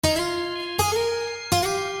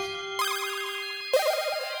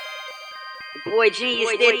Boy, genius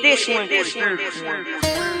did this one.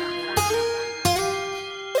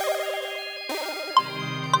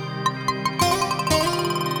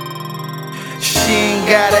 She ain't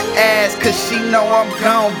gotta ask, cause she know I'm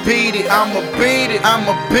gon' beat it. I'ma beat it,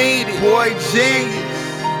 I'ma beat it. Boy, genius.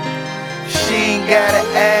 She ain't gotta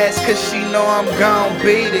ask, cause she know I'm gon'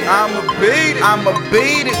 beat it. I'ma beat it, I'ma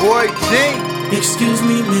beat it. Boy, genius. Excuse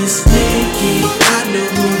me, Miss Nicki, I know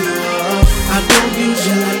who you are. I don't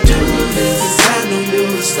usually do this, I know you're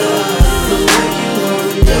a star. The way you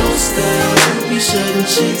are in your style, you be shutting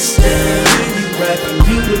chicks down. When you rapping,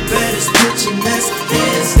 you the baddest bitch, and that's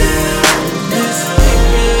hands down.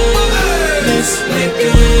 Miss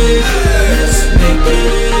Nicki, Miss Nicki,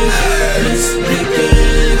 Miss Nicki,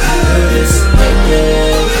 Miss Nicki,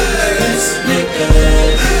 Miss Nicki,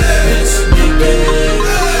 Miss Nicki,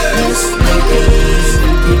 Miss Nicki.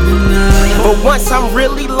 But once I'm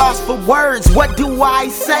really lost for words, what do I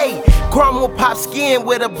say? Crumble pop skin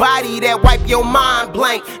with a body that wipe your mind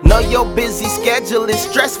blank. Know your busy schedule is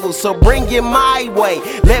stressful, so bring it my way.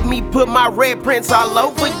 Let me put my red prints all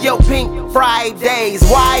over your pink Fridays.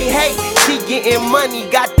 Why hate? She getting money,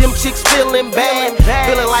 got them chicks feeling bad.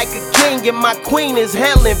 Feeling like a king and my queen is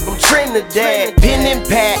Helen from Trinidad. Pen and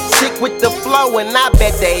pad, sick with the flow and I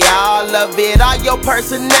bet they all love it. All your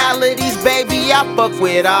personalities, baby, I fuck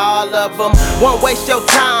with all of them. Won't waste your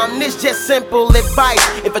time, this just simple advice.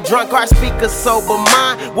 If a drunk heart speak a sober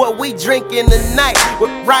mind, what we drinking tonight,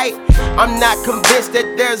 right? I'm not convinced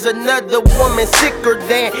that there's another woman sicker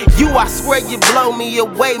than you. I swear you blow me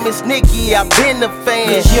away, Miss Nicki, I've been a fan.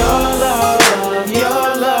 Cause your love.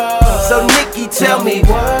 So Nicki, tell me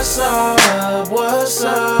what's up, what's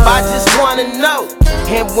up? I just wanna know.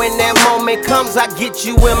 And when that moment comes, I get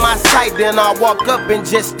you in my sight. Then I walk up and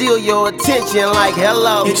just steal your attention like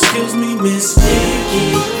hello. Excuse me, Miss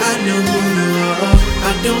Nicki, I know who you are.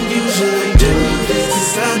 I don't usually do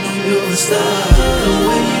this, I know you're a star. The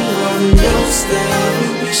way you are in your style, you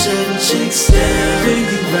be shutting chicks down. When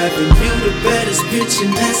you rapping, you the baddest bitch,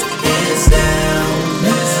 and that's hands down.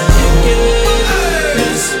 Miss Nicki,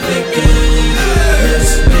 Miss Nicki,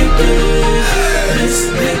 Miss Nicki, Miss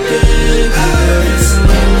Nicki, Miss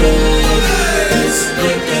Nicki, Miss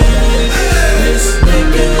Nicki, Miss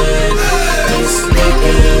Nicki, Miss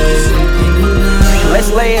Nicki.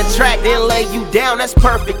 Let's lay a track, then lay you down, that's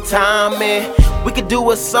perfect timing. We could do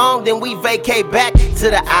a song, then we vacate back to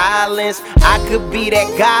the islands. I could be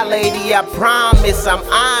that guy, lady, I promise, I'm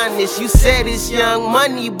honest. You said it's young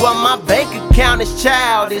money, but my bank account is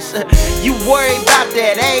childish. You worry about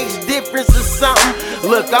that age difference or something?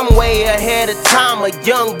 Look, I'm way ahead of time, a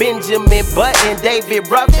young Benjamin Button, David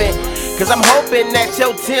Ruffin. Cause I'm hoping that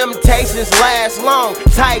your temptations last long.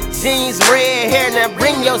 Tight jeans, red hair, now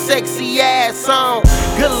bring your sexy ass on.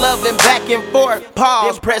 Good loving back and forth,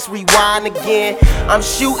 pause, press rewind again. I'm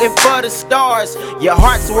shooting for the stars, your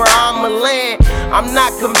heart's where I'ma land. I'm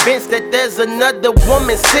not convinced that there's another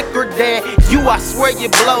woman sicker than you. I swear you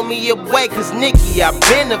blow me away, cause Nicki, I've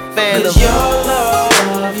been a fan of your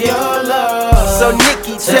love, your love. So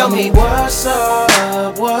Nicki, tell me what's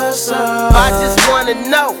up, what's up? I just wanna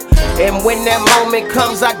know. And when that moment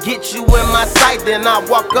comes, I get you in my sight. Then I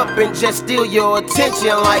walk up and just steal your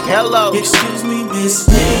attention like hello. Excuse me, Miss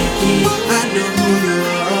Nicki, I know who you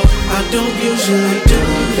are. I don't usually do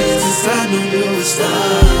this, I know you're a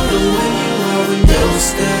star. The way you are in your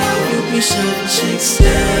style, you be shutting chicks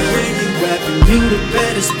down. When you rapping, you the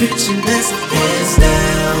baddest bitch, and that's hands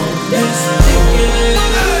down. Miss Nicki,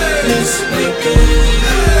 Miss Nicki,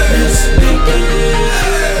 Miss Nicki,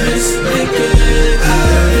 Miss Nicki,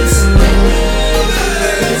 Miss Nicki,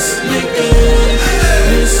 Miss Nicki,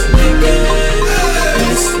 Miss Nicki,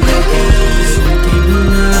 Miss Nicki, Miss Nicki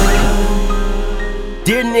Minaj.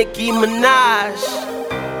 Dear Nicki Minaj,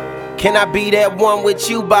 can I be that one with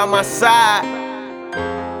you by my side?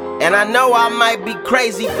 And I know I might be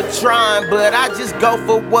crazy for trying, but I just go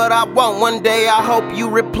for what I want. One day I hope you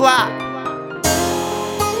reply.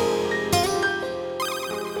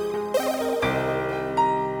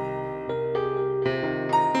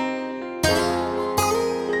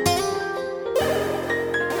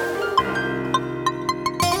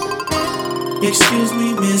 Excuse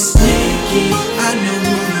me, Miss Nicki, I know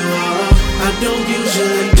who you are. I don't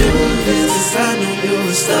usually do this, I know you're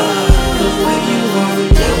a star. The way you are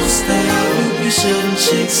in your style, you be shutting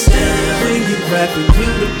chicks down. When you rapping, you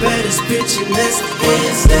the baddest bitch, and that's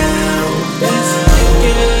hands down. Miss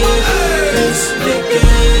Nicki, Miss Nicki,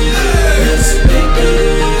 Miss Nicki,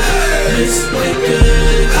 Miss Nicki.